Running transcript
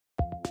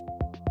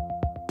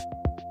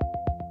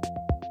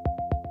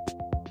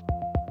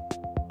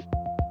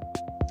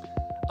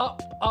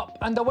Up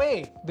and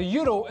away. The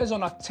euro is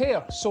on a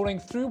tear, soaring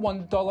through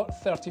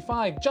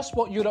 $1.35. Just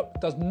what Europe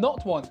does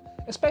not want,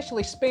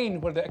 especially Spain,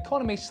 where the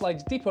economy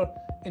slides deeper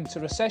into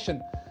recession.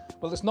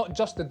 Well, it's not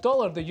just the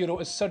dollar the euro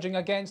is surging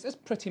against, it's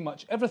pretty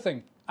much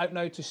everything. Out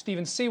now to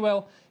Stephen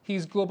Sewell.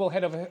 He's Global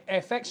Head of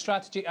FX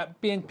Strategy at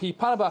BNP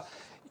Paribas.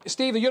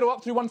 Steve, the euro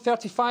up through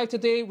 135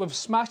 today. We've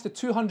smashed the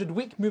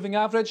 200-week moving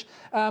average.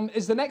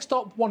 Is the next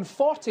stop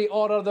 140,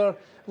 or are there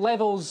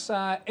levels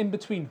in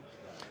between?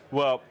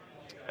 Well,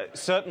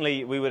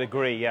 certainly we would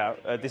agree, yeah.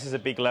 This is a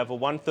big level.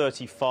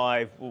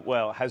 135,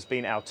 well, has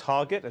been our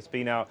target. It's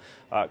been our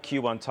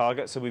Q1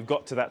 target. So we've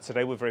got to that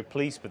today. We're very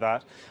pleased with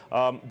that.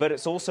 But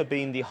it's also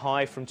been the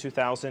high from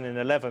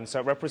 2011.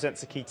 So it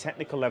represents a key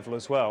technical level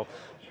as well.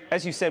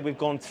 As you said, we've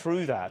gone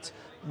through that.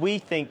 We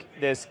think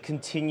there's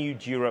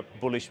continued Europe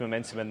bullish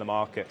momentum in the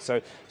market.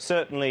 So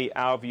certainly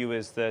our view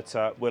is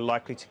that we're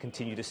likely to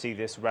continue to see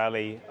this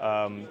rally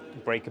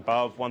break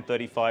above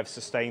 135,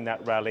 sustain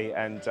that rally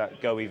and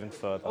go even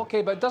further.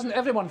 OK, but doesn't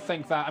everyone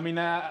think that? I mean,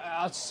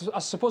 I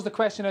suppose the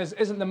question is,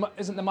 isn't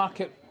the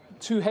market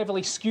too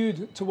heavily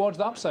skewed towards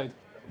the upside?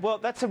 Well,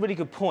 that's a really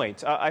good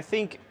point. I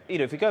think,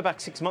 if we go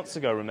back 6 months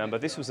ago, remember,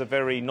 this was a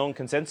very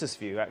non-consensus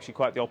view, actually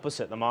quite the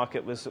opposite. The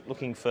market was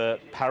looking for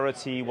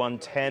parity,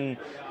 110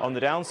 on the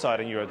downside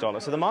in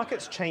euro-dollar. So the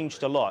market's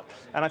changed a lot.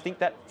 And I think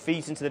that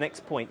feeds into the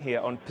next point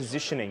here on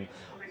positioning.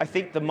 I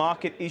think the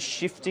market is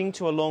shifting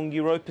to a long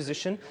euro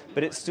position,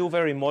 but it's still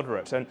very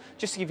moderate. And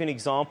just to give you an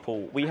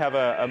example, we have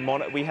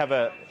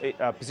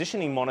a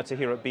positioning monitor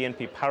here at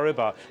BNP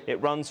Paribas. It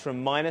runs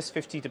from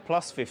 -50 to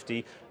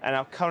 +50, and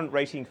our current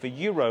rating for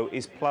euro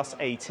is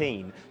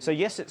 +18. So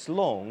yes, it's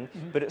long,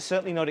 but it's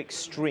certainly not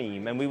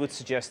extreme, and we would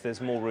suggest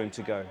there's more room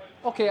to go.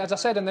 OK, as I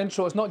said in the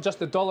intro, it's not just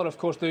the dollar, of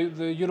course.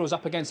 The euro's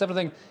up against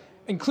everything,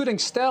 including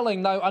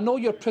sterling. Now, I know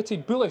you're pretty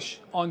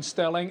bullish on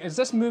sterling. Is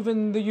this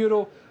moving the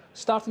euro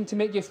starting to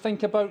make you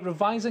think about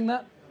revising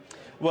that?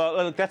 Well,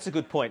 look, that's a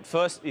good point.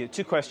 First,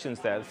 two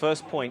questions there. The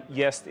first point,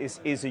 yes, this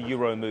is a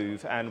euro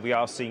move, and we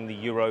are seeing the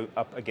euro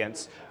up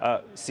against a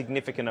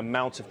significant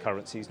amount of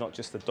currencies, not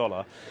just the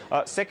dollar.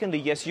 Secondly,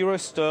 yes, euro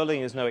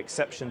sterling is no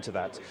exception to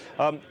that.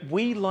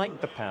 We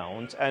like the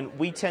pound, and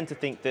we tend to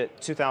think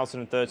that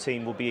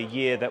 2013 will be a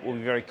year that will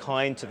be very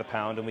kind to the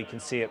pound, and we can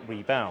see it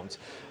rebound.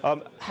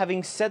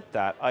 Having said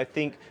that, I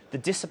think the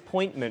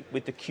disappointment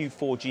with the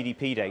Q4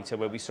 GDP data,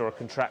 where we saw a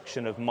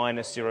contraction of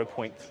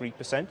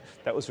 -0.3%,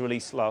 that was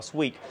released last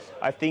week,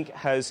 I think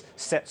has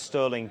set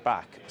sterling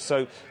back.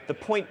 So the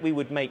point we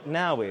would make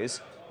now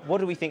is, what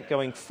do we think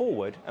going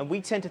forward? And we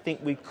tend to think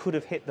we could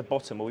have hit the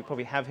bottom, or we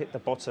probably have hit the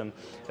bottom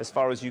as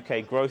far as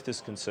UK growth is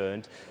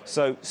concerned.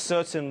 So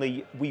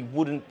certainly we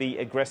wouldn't be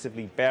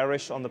aggressively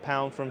bearish on the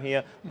pound from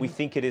here. We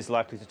think it is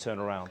likely to turn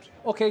around.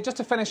 OK, just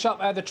to finish up,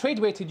 the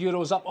trade-weighted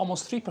euro is up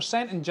almost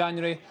 3% in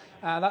January.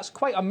 That's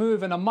quite a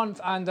move in a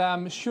month,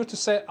 and sure to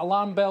set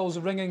alarm bells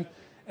ringing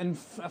in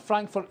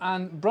Frankfurt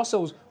and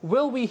Brussels.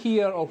 Will we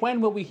hear, or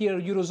when will we hear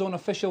Eurozone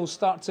officials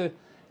start to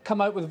come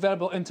out with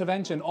verbal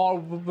intervention, or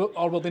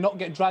will they not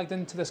get dragged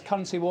into this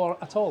currency war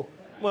at all?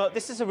 Well,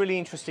 this is a really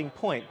interesting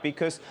point,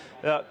 because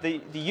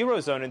the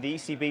Eurozone and the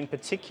ECB in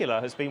particular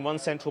has been one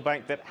central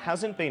bank that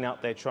hasn't been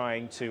out there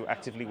trying to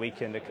actively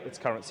weaken its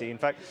currency. In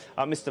fact,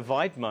 Mr.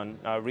 Weidmann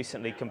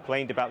recently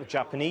complained about the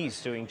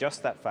Japanese doing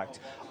just that fact.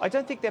 I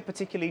don't think they're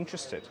particularly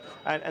interested.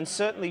 And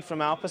certainly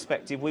from our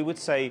perspective, we would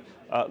say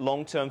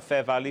long-term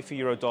fair value for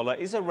euro-dollar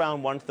is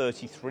around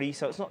 133,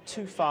 so it's not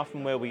too far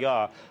from where we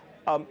are.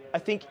 I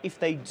think if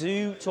they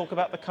do talk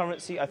about the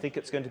currency, I think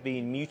it's going to be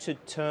in muted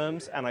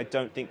terms, and I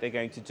don't think they're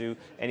going to do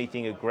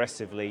anything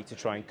aggressively to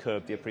try and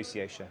curb the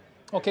appreciation.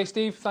 OK,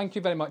 Steve, thank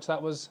you very much.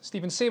 That was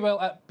Stephen Sewell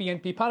at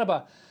BNP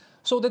Paribas.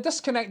 So the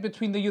disconnect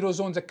between the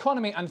Eurozone's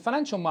economy and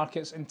financial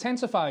markets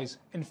intensifies.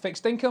 In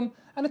fixed income,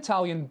 an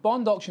Italian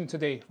bond auction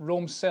today.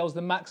 Rome sells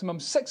the maximum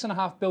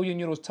 €6.5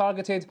 billion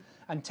targeted,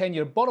 and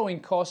 10-year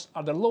borrowing costs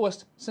are their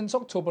lowest since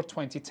October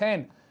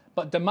 2010.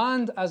 But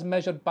demand, as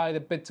measured by the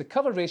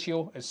bid-to-cover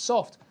ratio, is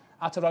soft.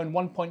 At around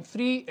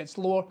 1.3, it's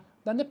lower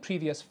than the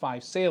previous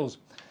 5 sales.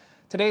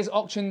 Today's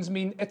auctions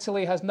mean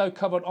Italy has now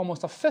covered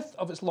almost a fifth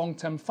of its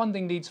long-term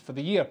funding needs for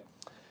the year.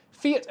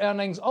 Fiat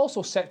earnings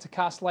also set to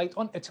cast light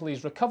on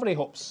Italy's recovery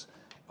hopes.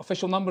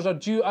 Official numbers are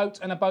due out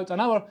in about an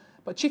hour,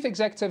 but Chief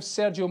Executive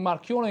Sergio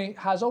Marchionne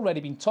has already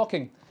been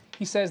talking.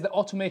 He says the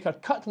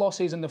automaker cut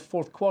losses in the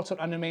fourth quarter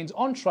and remains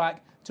on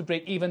track to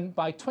break even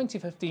by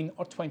 2015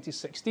 or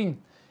 2016.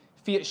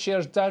 Fiat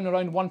shares down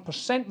around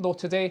 1% though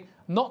today,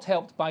 not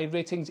helped by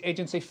ratings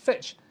agency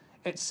Fitch.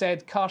 It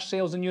said car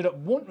sales in Europe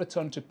won't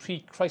return to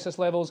pre-crisis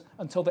levels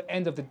until the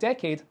end of the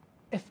decade,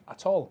 if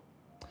at all.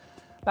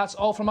 That's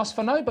all from us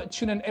for now, but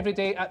tune in every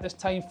day at this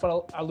time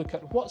for a look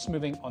at what's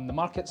moving on the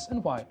markets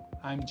and why.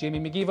 I'm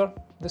Jamie McGeever.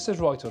 This is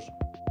Reuters.